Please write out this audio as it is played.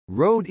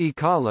Road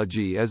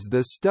ecology is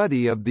the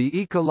study of the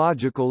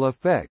ecological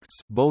effects,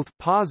 both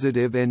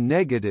positive and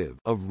negative,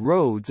 of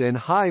roads and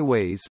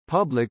highways,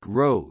 public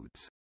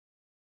roads.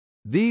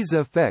 These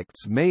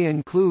effects may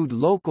include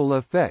local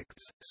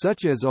effects,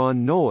 such as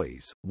on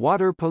noise,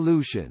 water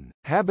pollution,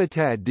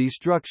 habitat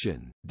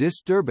destruction,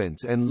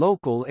 disturbance and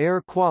local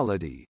air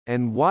quality,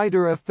 and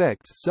wider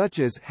effects such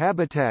as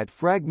habitat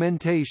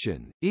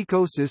fragmentation,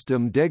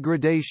 ecosystem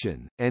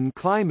degradation, and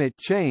climate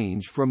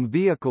change from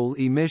vehicle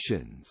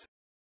emissions.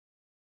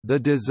 The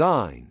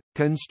design,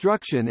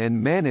 construction and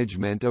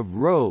management of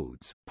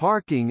roads,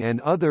 parking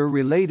and other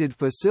related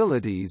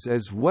facilities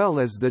as well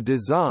as the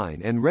design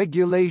and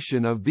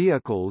regulation of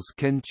vehicles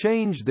can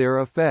change their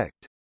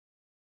effect.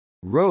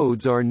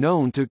 Roads are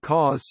known to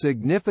cause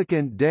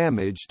significant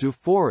damage to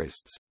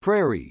forests,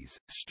 prairies,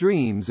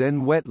 streams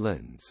and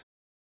wetlands.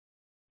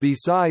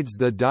 Besides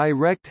the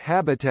direct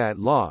habitat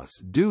loss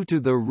due to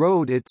the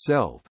road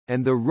itself,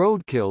 and the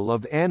roadkill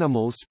of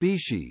animal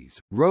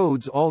species,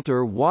 roads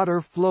alter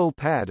water flow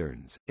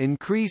patterns,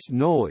 increase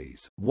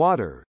noise,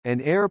 water, and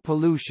air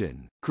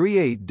pollution,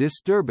 create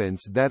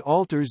disturbance that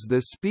alters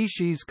the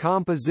species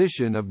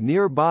composition of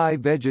nearby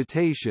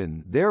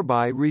vegetation,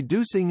 thereby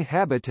reducing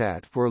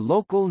habitat for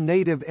local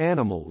native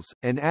animals,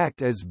 and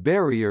act as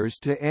barriers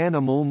to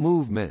animal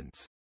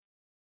movements.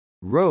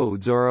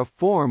 Roads are a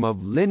form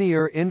of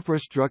linear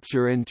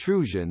infrastructure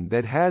intrusion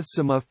that has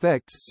some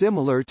effects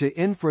similar to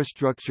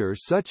infrastructure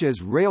such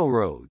as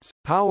railroads,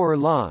 power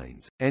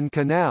lines, and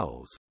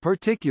canals,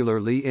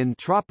 particularly in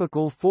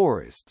tropical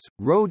forests.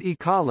 Road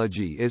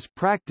ecology is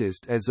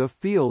practiced as a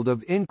field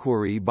of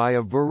inquiry by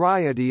a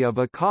variety of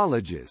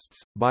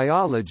ecologists,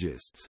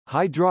 biologists,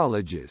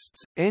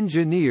 hydrologists,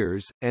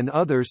 engineers, and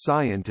other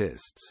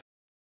scientists.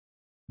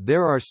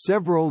 There are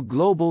several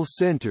global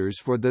centers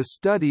for the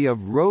study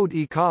of road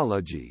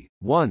ecology.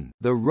 1.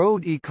 The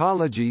Road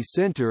Ecology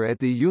Center at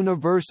the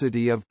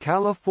University of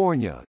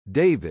California,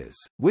 Davis,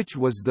 which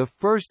was the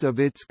first of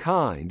its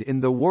kind in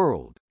the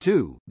world.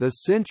 2. The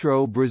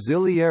Centro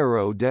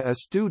Brasileiro de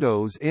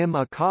Estudos em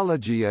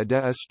Ecologia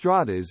de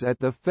Estradas at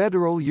the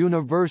Federal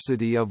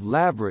University of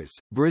Lavras,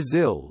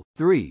 Brazil.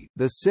 3.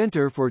 The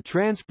Center for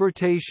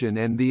Transportation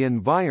and the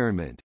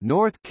Environment,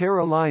 North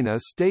Carolina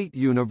State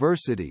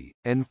University.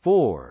 And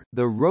 4.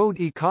 The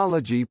Road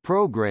Ecology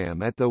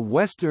Program at the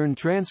Western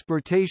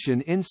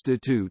Transportation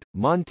Institute,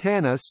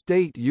 Montana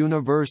State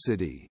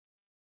University.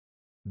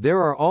 There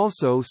are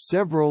also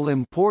several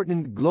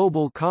important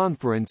global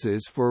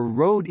conferences for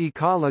road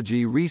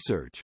ecology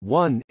research.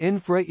 1.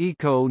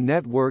 Infra-Eco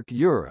Network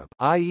Europe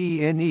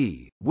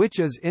 (IENE), which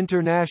is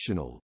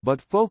international,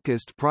 but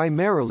focused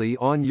primarily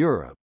on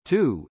Europe.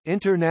 2.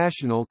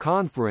 International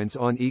Conference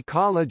on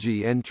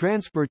Ecology and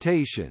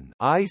Transportation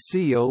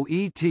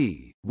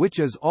 (ICOET), which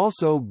is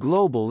also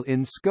global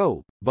in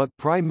scope, but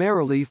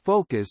primarily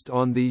focused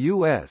on the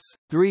U.S.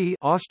 3.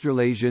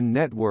 Australasian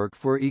Network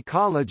for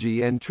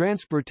Ecology and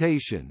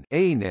Transportation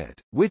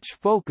 (ANET), which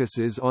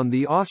focuses on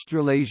the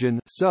Australasian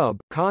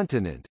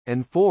sub-continent.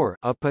 And 4.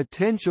 A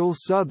potential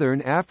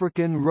Southern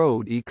African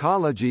Road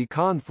Ecology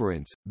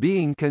Conference,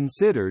 being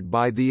considered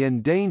by the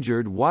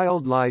Endangered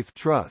Wildlife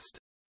Trust.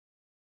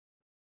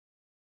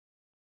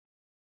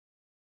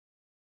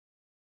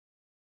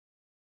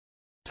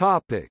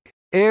 Topic: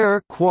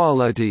 Air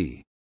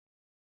quality.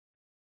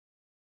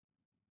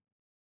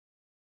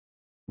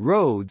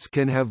 Roads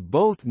can have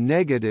both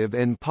negative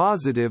and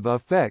positive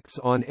effects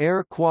on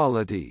air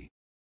quality.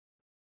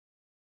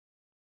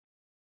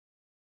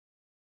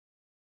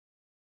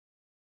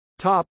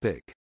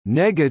 Topic: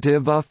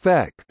 Negative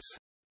effects.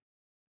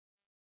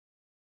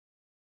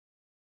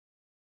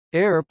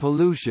 Air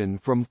pollution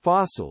from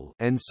fossil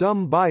and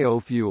some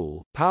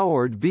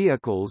biofuel-powered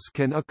vehicles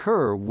can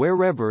occur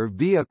wherever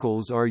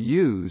vehicles are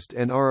used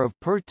and are of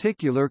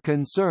particular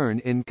concern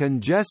in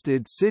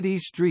congested city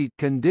street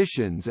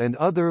conditions and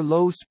other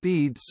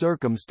low-speed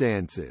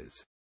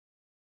circumstances.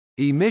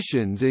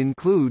 Emissions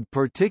include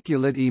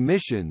particulate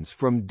emissions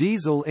from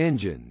diesel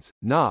engines,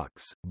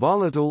 NOx,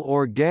 volatile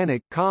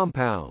organic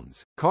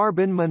compounds,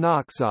 carbon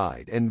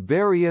monoxide and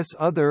various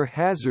other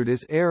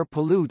hazardous air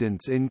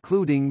pollutants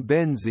including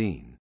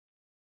benzene.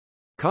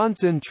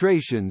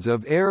 Concentrations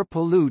of air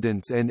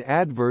pollutants and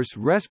adverse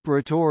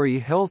respiratory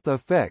health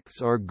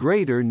effects are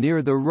greater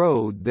near the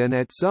road than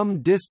at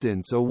some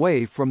distance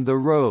away from the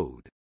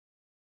road.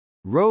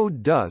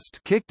 Road dust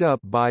kicked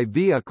up by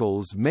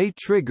vehicles may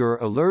trigger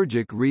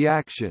allergic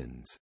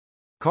reactions.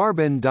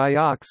 Carbon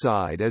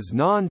dioxide is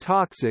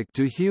non-toxic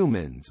to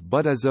humans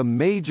but is a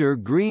major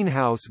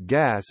greenhouse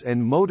gas,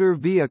 and motor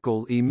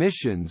vehicle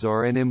emissions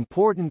are an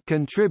important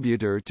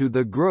contributor to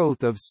the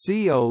growth of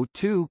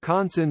CO2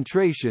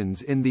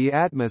 concentrations in the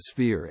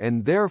atmosphere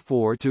and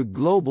therefore to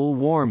global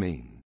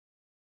warming.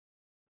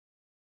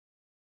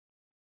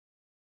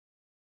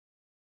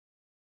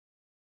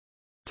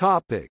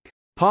 Topic: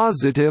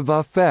 Positive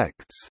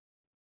effects.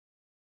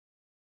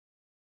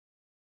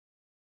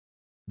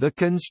 The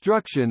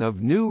construction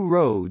of new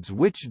roads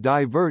which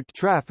divert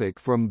traffic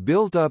from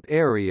built-up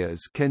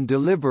areas can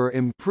deliver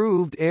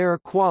improved air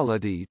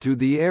quality to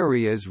the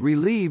areas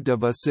relieved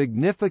of a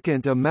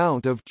significant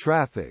amount of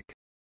traffic.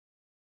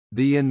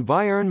 The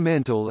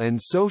environmental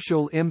and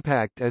social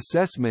impact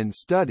assessment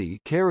study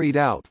carried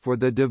out for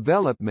the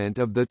development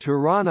of the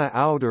Tirana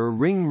Outer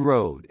Ring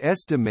Road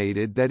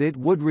estimated that it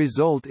would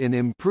result in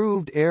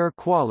improved air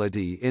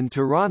quality in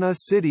Tirana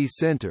city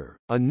centre.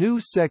 A new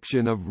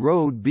section of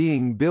road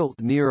being built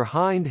near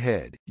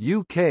Hindhead,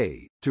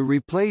 UK, to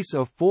replace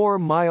a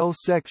 4-mile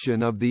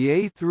section of the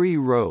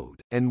A3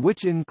 road, and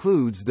which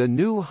includes the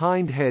new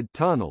Hindhead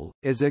Tunnel,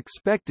 is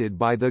expected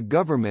by the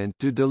government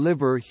to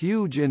deliver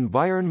huge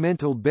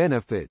environmental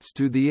benefits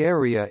to the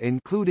area,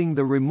 including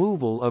the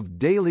removal of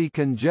daily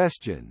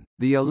congestion,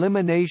 the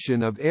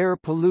elimination of air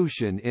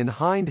pollution in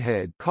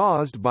Hindhead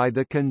caused by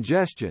the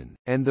congestion,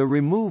 and the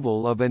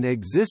removal of an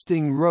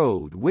existing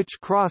road which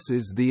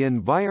crosses the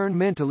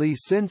environmentally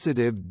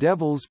sensitive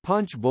Devil's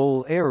Punch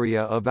Bowl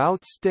area of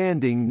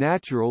outstanding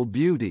natural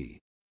beauty.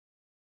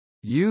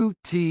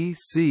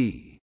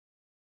 UTC.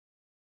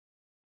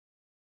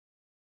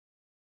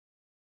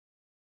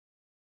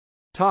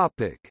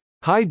 Topic: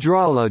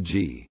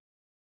 Hydrology.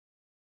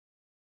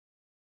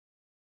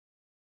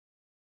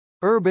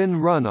 Urban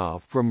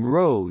runoff from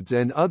roads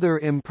and other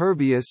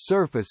impervious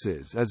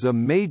surfaces is a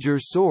major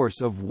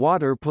source of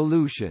water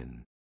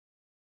pollution.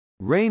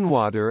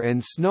 Rainwater and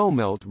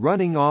snowmelt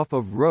running off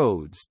of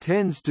roads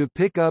tends to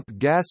pick up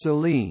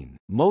gasoline,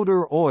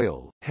 motor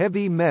oil,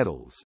 heavy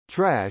metals,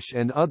 trash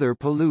and other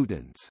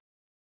pollutants.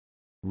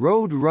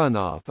 Road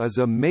runoff is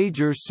a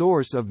major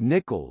source of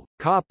nickel,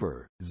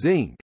 copper,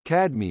 zinc,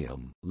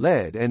 cadmium,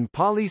 lead and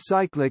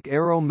polycyclic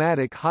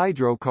aromatic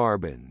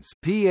hydrocarbons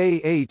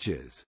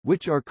 (PAHs),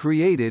 which are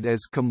created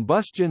as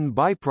combustion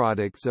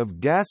byproducts of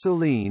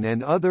gasoline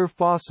and other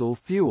fossil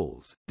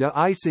fuels.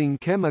 De-icing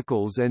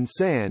chemicals and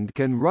sand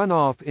can run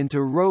off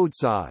into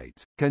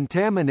roadsides,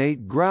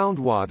 contaminate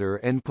groundwater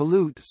and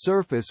pollute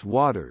surface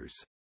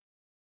waters.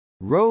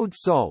 Road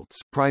salts,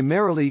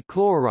 primarily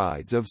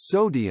chlorides of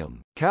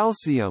sodium,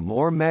 calcium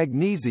or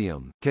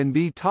magnesium, can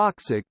be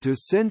toxic to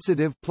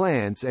sensitive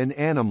plants and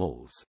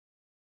animals.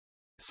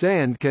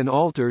 Sand can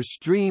alter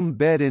stream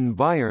bed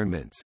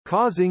environments,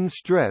 causing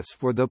stress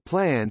for the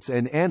plants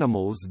and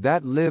animals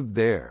that live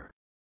there.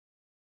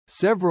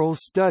 Several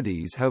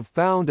studies have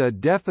found a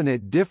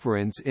definite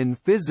difference in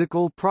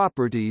physical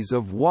properties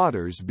of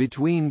waters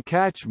between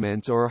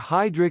catchments or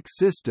hydric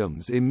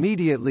systems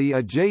immediately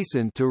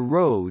adjacent to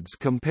roads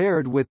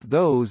compared with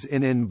those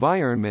in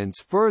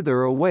environments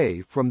further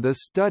away from the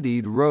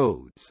studied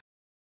roads.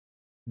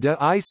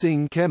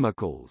 De-icing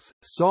chemicals,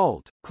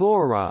 salt,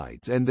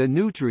 chlorides and the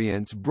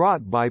nutrients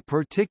brought by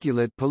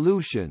particulate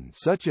pollution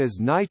such as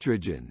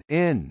nitrogen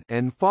N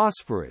and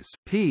phosphorus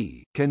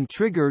P can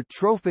trigger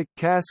trophic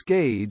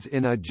cascades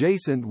in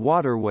adjacent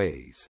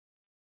waterways.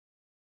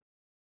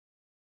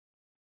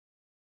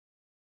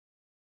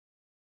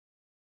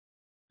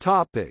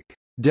 Topic: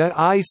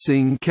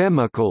 De-icing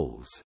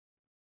chemicals.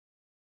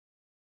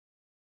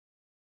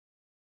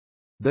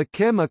 The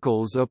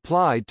chemicals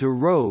applied to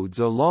roads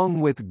along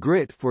with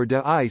grit for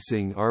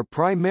de-icing are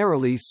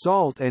primarily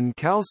salt and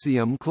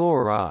calcium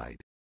chloride.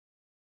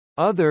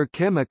 Other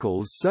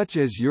chemicals such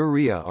as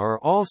urea are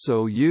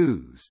also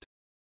used.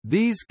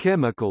 These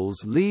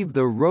chemicals leave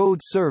the road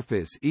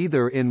surface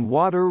either in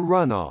water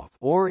runoff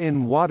or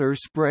in water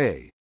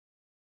spray.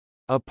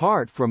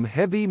 Apart from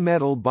heavy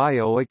metal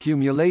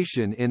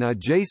bioaccumulation in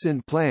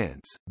adjacent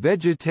plants,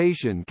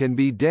 vegetation can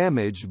be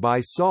damaged by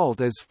salt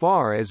as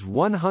far as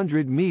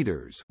 100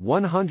 meters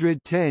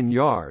 (110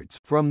 yards)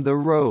 from the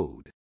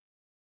road.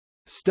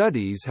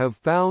 Studies have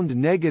found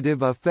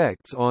negative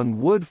effects on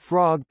wood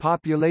frog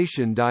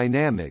population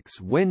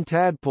dynamics when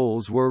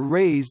tadpoles were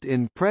raised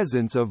in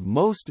presence of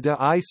most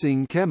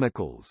de-icing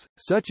chemicals,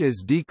 such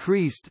as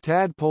decreased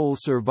tadpole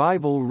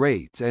survival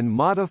rates and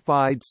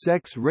modified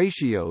sex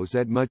ratios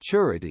at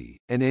maturity.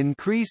 An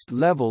increased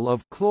level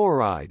of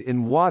chloride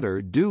in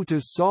water due to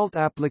salt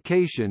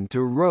application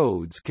to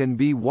roads can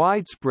be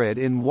widespread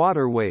in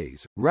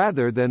waterways,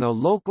 rather than a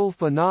local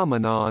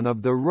phenomenon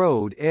of the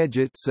road edge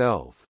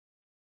itself.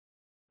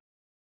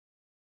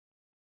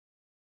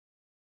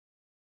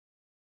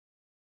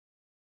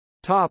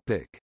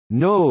 Topic: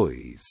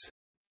 Noise.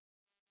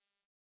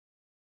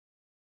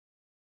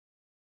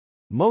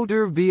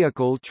 Motor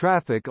vehicle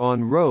traffic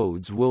on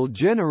roads will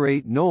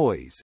generate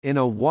noise, in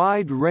a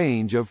wide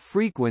range of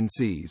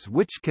frequencies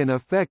which can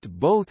affect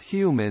both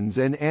humans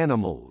and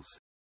animals.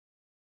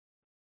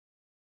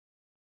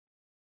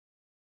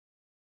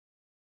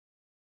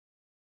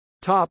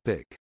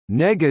 Topic: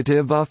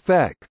 Negative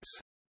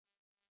effects.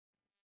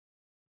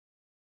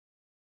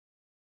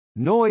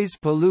 Noise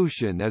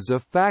pollution is a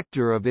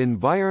factor of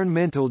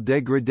environmental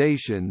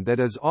degradation that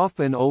is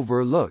often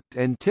overlooked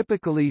and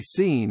typically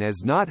seen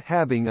as not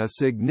having a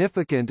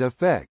significant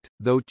effect,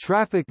 though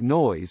traffic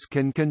noise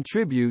can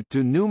contribute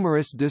to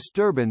numerous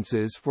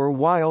disturbances for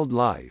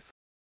wildlife.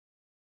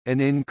 An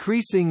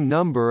increasing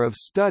number of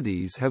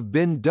studies have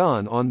been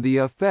done on the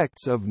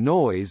effects of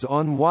noise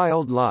on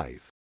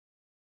wildlife.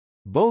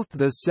 Both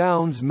the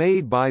sounds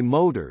made by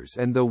motors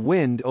and the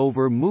wind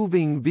over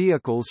moving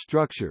vehicle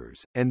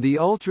structures, and the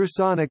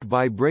ultrasonic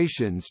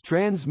vibrations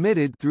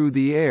transmitted through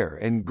the air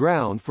and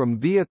ground from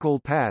vehicle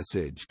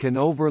passage can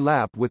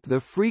overlap with the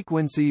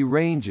frequency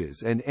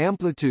ranges and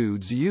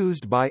amplitudes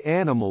used by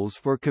animals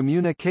for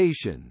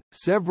communication.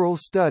 Several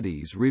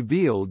studies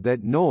revealed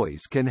that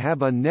noise can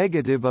have a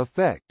negative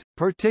effect,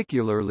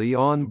 particularly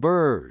on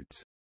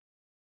birds.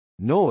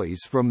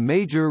 Noise from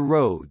major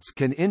roads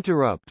can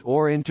interrupt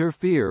or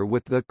interfere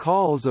with the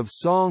calls of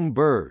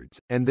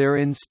songbirds, and their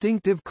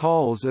instinctive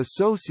calls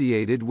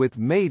associated with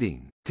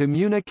mating,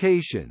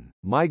 communication,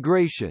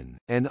 migration,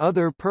 and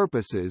other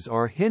purposes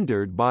are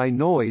hindered by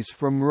noise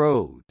from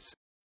roads.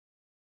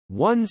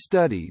 One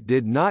study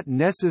did not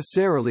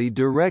necessarily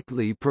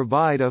directly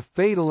provide a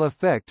fatal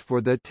effect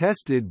for the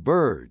tested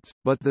birds,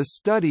 but the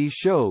study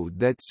showed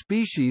that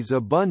species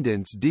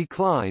abundance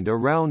declined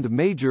around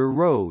major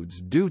roads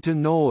due to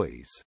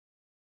noise.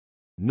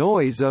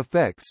 Noise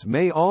effects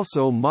may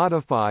also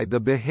modify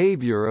the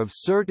behavior of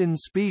certain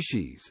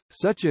species,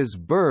 such as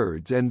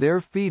birds and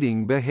their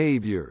feeding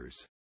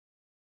behaviors.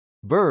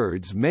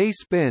 Birds may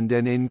spend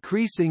an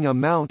increasing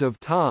amount of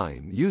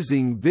time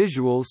using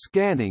visual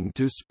scanning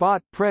to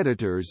spot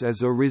predators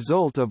as a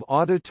result of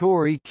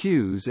auditory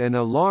cues and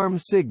alarm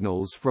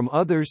signals from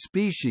other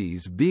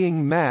species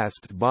being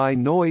masked by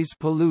noise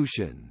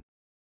pollution.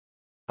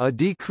 A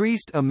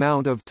decreased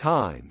amount of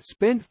time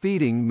spent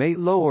feeding may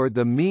lower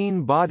the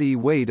mean body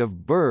weight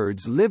of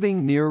birds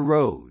living near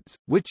roads,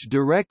 which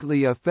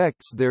directly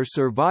affects their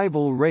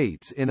survival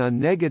rates in a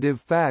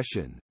negative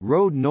fashion.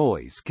 Road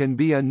noise can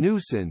be a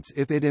nuisance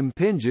if it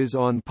impinges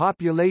on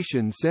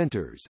population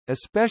centers,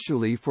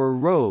 especially for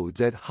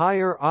roads at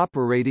higher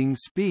operating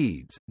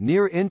speeds,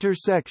 near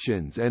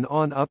intersections and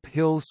on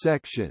uphill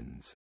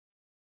sections.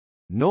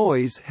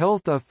 Noise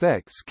health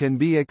effects can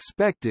be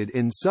expected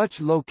in such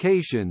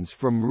locations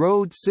from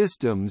road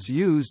systems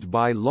used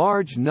by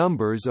large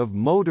numbers of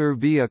motor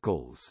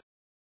vehicles.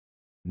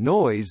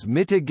 Noise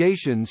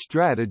mitigation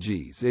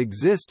strategies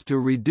exist to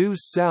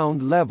reduce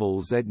sound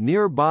levels at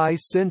nearby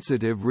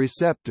sensitive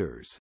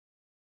receptors.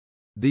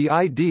 The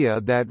idea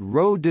that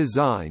road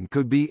design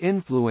could be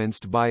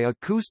influenced by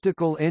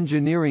acoustical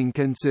engineering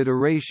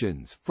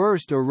considerations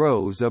first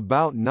arose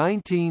about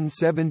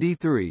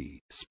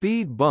 1973.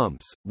 Speed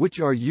bumps, which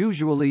are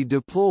usually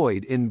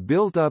deployed in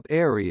built-up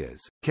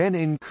areas, can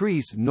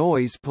increase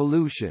noise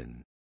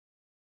pollution.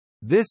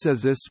 This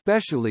is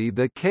especially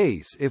the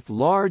case if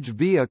large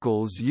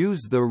vehicles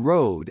use the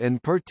road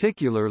and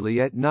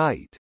particularly at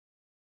night.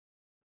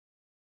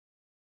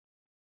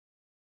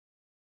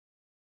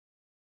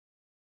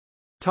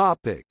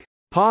 Topic: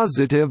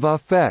 Positive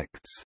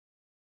effects.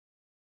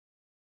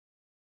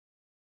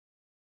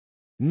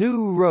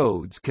 New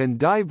roads can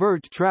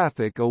divert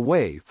traffic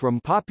away from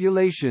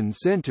population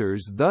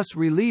centers, thus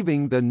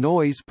relieving the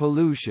noise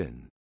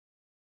pollution.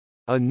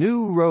 A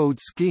new road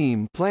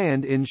scheme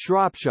planned in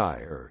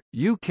Shropshire,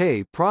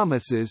 UK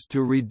promises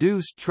to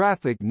reduce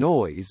traffic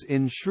noise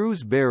in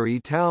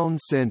Shrewsbury town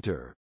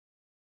centre.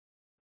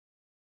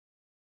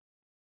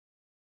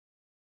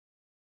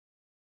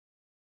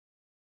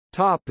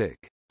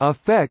 Topic: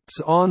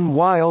 Effects on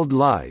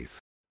wildlife.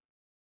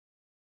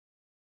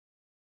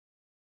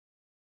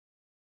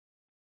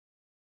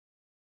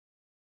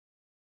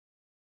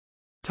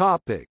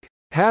 Topic: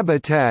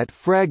 Habitat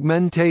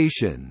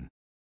fragmentation.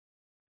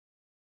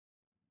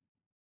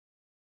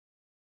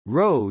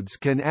 Roads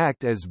can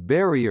act as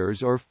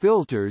barriers or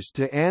filters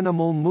to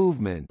animal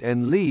movement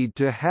and lead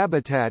to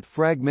habitat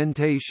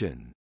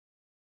fragmentation.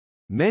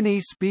 Many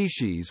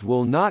species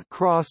will not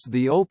cross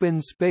the open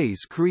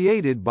space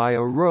created by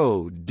a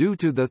road due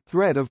to the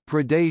threat of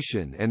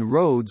predation, and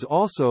roads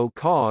also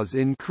cause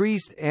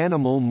increased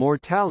animal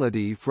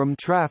mortality from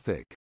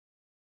traffic.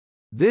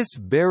 This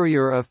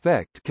barrier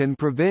effect can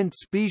prevent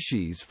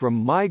species from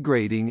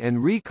migrating and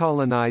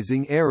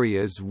recolonizing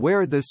areas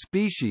where the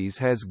species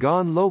has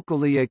gone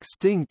locally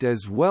extinct,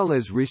 as well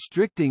as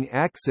restricting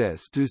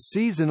access to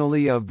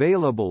seasonally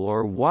available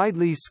or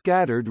widely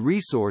scattered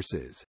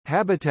resources.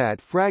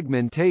 Habitat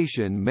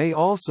fragmentation may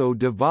also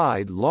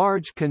divide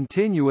large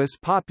continuous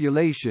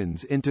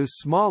populations into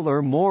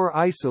smaller, more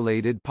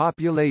isolated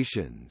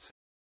populations.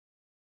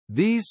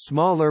 These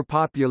smaller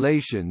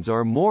populations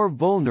are more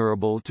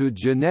vulnerable to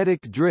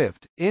genetic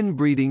drift,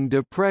 inbreeding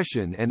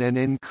depression, and an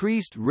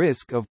increased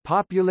risk of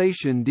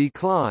population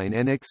decline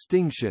and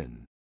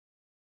extinction.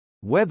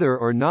 Whether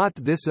or not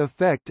this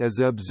effect is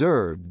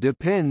observed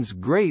depends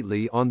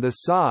greatly on the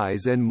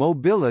size and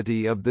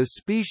mobility of the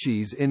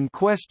species in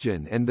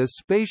question and the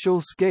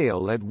spatial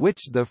scale at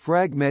which the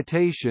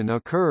fragmentation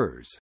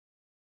occurs.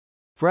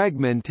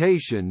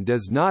 Fragmentation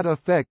does not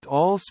affect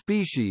all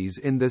species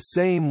in the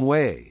same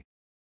way.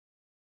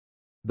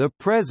 The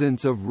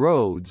presence of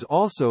roads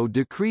also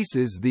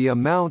decreases the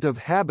amount of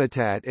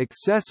habitat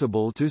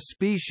accessible to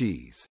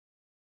species.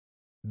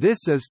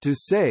 This is to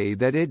say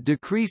that it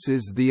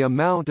decreases the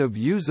amount of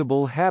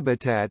usable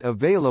habitat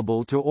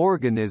available to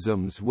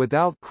organisms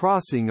without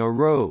crossing a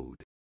road.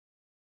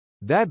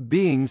 That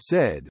being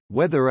said,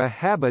 whether a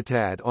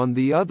habitat on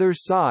the other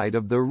side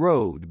of the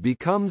road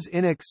becomes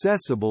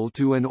inaccessible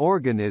to an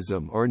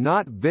organism or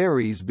not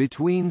varies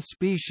between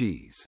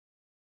species.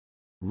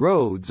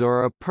 Roads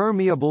are a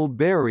permeable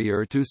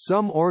barrier to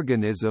some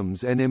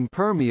organisms and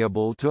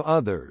impermeable to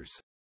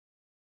others.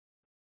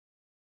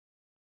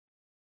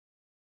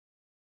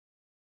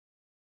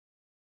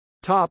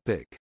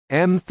 Topic: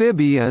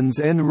 Amphibians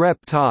and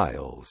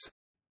reptiles.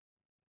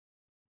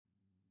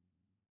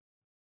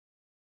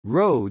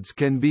 Roads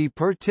can be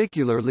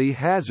particularly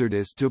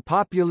hazardous to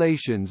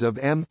populations of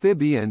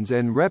amphibians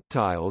and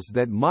reptiles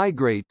that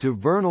migrate to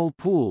vernal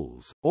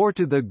pools, or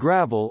to the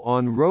gravel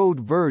on road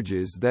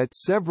verges that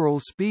several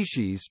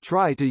species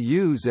try to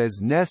use as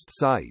nest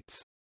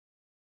sites.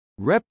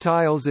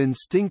 Reptiles'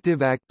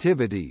 instinctive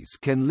activities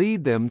can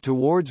lead them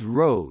towards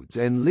roads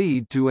and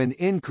lead to an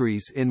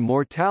increase in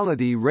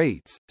mortality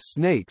rates.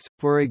 Snakes,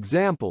 for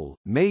example,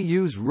 may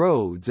use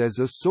roads as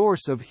a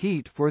source of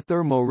heat for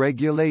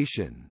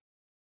thermoregulation.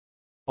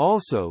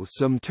 Also,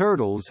 some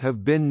turtles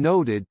have been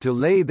noted to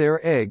lay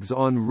their eggs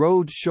on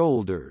road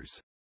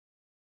shoulders.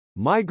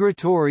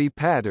 Migratory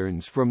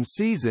patterns from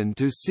season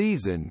to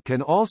season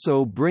can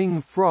also bring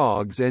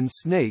frogs and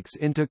snakes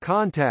into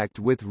contact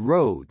with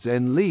roads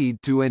and lead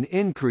to an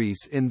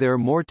increase in their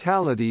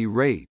mortality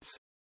rates.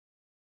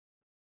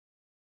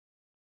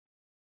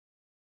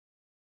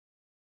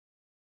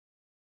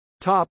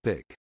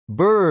 Topic: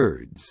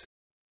 Birds.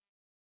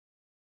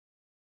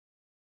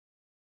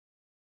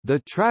 The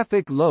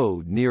traffic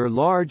load near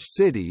large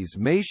cities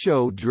may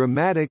show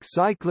dramatic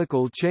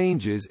cyclical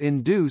changes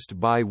induced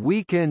by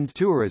weekend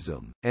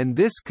tourism, and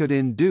this could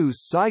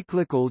induce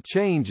cyclical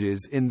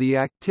changes in the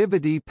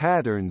activity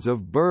patterns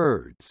of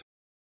birds.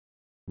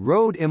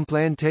 Road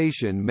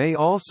implantation may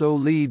also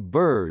lead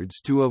birds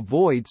to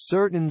avoid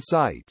certain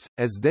sites,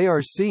 as they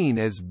are seen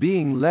as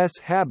being less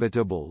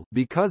habitable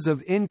because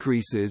of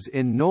increases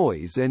in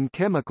noise and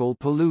chemical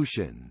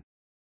pollution.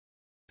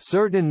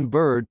 Certain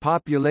bird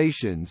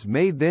populations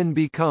may then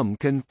become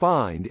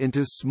confined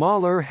into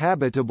smaller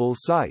habitable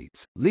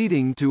sites,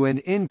 leading to an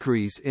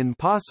increase in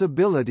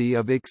possibility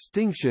of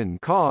extinction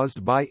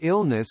caused by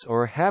illness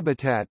or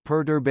habitat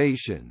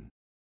perturbation.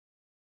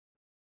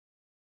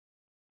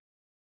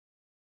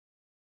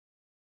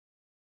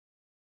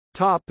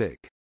 Topic: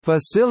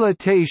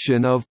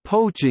 Facilitation of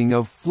poaching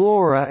of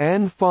flora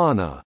and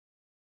fauna.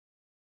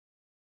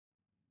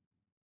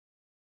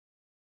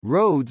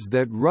 Roads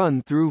that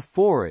run through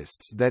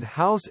forests that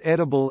house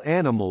edible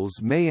animals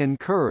may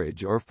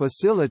encourage or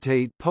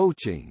facilitate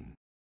poaching.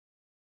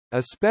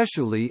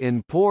 Especially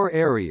in poor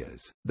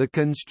areas, the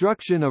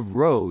construction of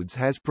roads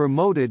has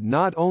promoted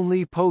not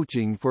only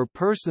poaching for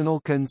personal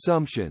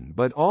consumption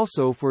but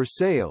also for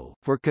sale,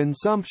 for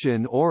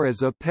consumption or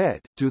as a pet,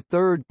 to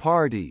third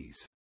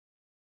parties.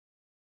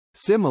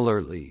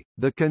 Similarly,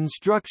 the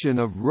construction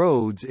of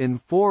roads in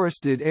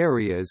forested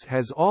areas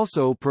has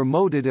also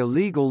promoted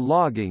illegal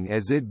logging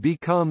as it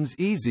becomes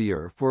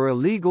easier for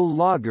illegal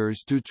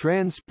loggers to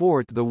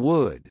transport the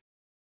wood.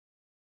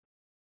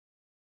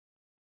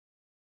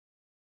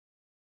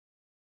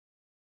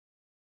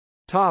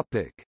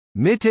 Topic: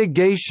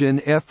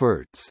 Mitigation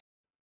efforts.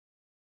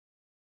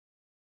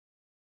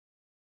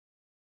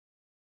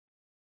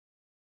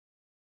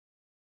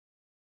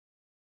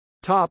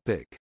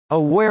 Topic: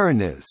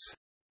 Awareness.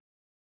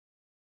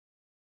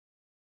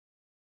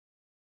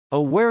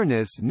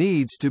 Awareness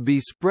needs to be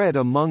spread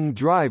among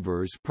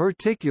drivers,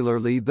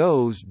 particularly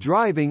those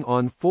driving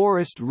on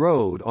forest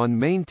road, on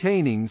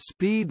maintaining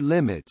speed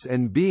limits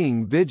and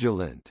being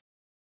vigilant.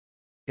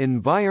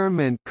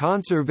 Environment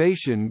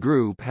Conservation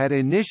Group had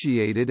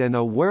initiated an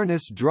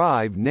awareness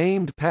drive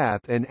named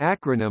PATH, an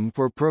acronym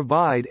for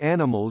Provide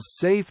Animals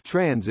Safe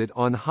Transit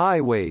on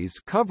highways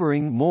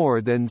covering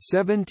more than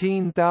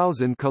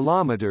 17,000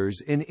 kilometers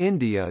in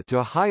India,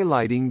 to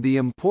highlighting the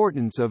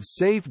importance of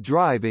safe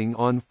driving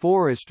on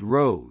forest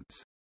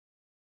roads.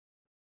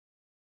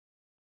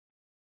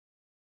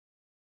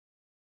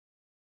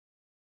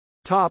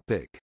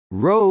 Topic: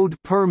 Road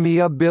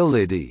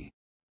permeability.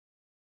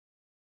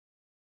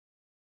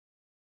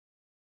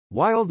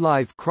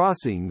 Wildlife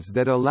crossings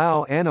that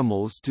allow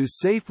animals to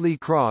safely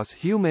cross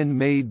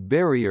human-made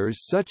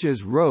barriers such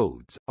as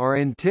roads, are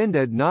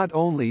intended not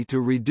only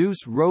to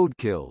reduce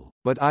roadkill,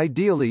 but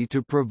ideally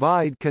to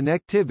provide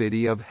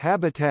connectivity of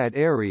habitat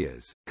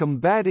areas,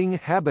 combating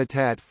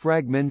habitat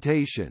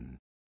fragmentation.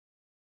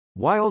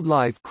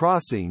 Wildlife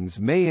crossings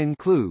may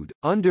include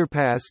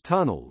underpass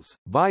tunnels,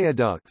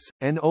 viaducts,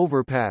 and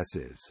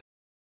overpasses.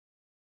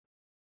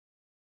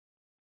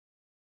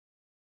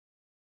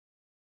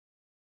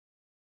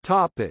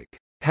 Topic: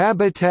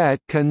 Habitat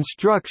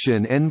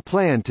construction and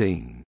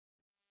planting.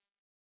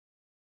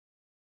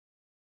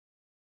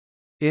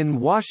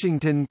 In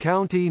Washington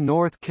County,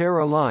 North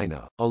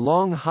Carolina,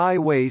 along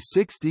Highway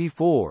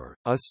 64,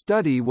 a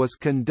study was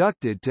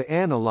conducted to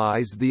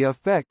analyze the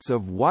effects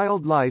of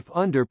wildlife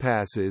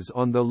underpasses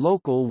on the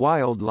local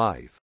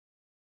wildlife.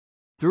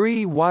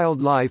 3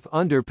 wildlife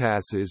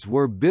underpasses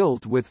were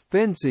built with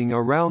fencing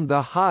around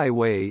the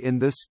highway in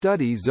the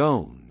study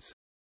zones.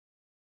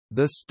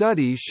 The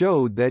study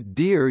showed that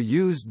deer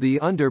used the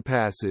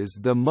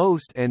underpasses the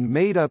most and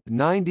made up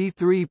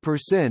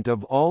 93%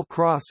 of all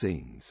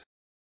crossings.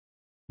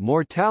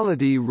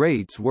 Mortality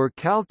rates were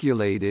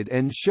calculated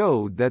and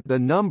showed that the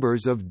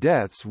numbers of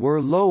deaths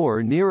were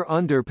lower near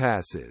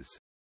underpasses.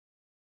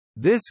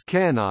 This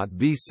cannot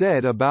be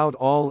said about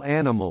all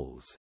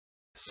animals.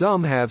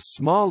 Some have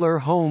smaller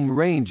home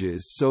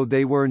ranges, so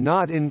they were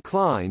not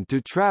inclined to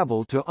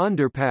travel to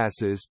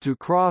underpasses to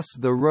cross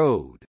the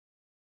road.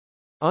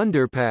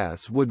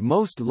 Underpass would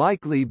most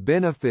likely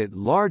benefit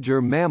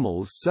larger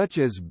mammals such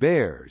as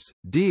bears,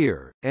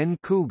 deer,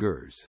 and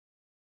cougars.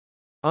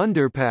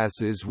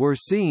 Underpasses were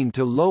seen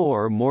to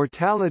lower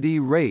mortality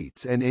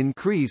rates and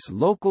increase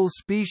local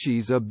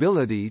species'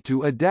 ability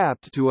to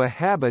adapt to a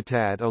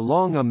habitat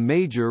along a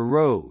major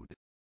road.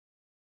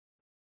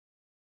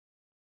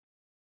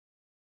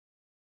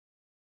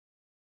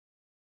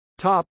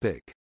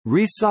 Topic: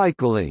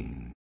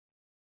 Recycling.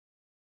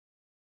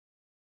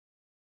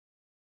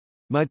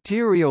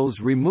 Materials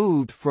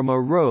removed from a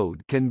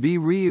road can be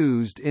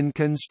reused in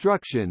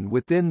construction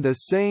within the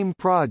same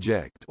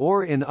project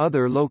or in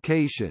other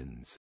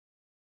locations.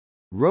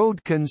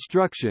 Road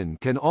construction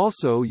can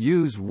also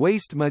use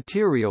waste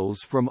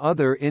materials from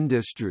other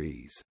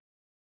industries.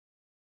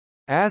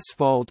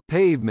 Asphalt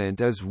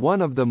pavement is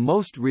one of the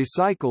most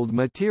recycled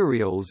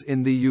materials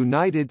in the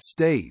United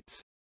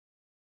States.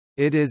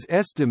 It is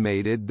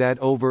estimated that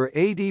over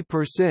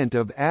 80%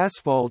 of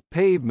asphalt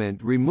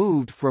pavement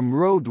removed from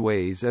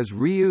roadways is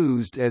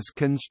reused as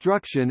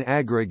construction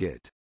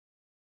aggregate.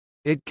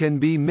 It can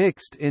be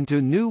mixed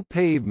into new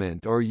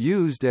pavement or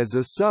used as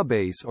a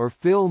subbase or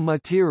fill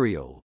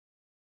material.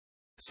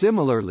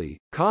 Similarly,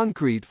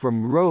 concrete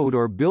from road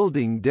or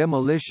building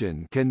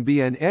demolition can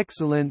be an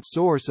excellent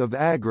source of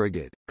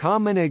aggregate.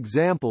 Common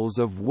examples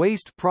of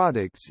waste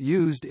products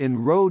used in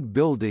road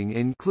building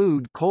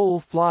include coal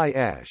fly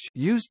ash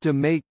used to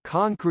make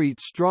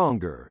concrete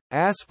stronger,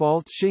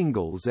 asphalt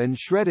shingles and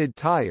shredded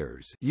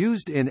tires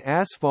used in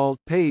asphalt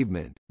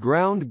pavement,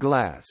 ground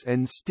glass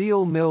and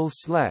steel mill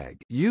slag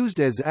used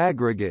as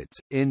aggregates.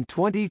 In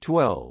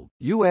 2012,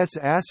 U.S.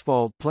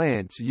 asphalt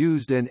plants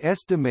used an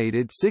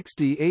estimated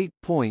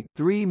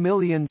 68.3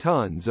 million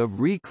tons of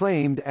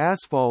reclaimed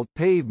asphalt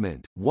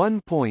pavement,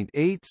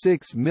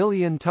 1.86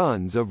 million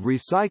tons of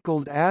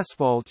recycled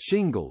asphalt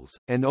shingles,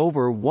 and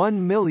over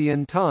 1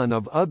 million ton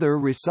of other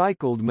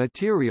recycled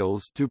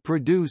materials to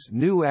produce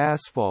new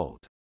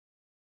asphalt.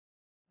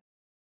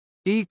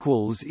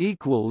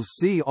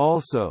 See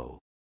also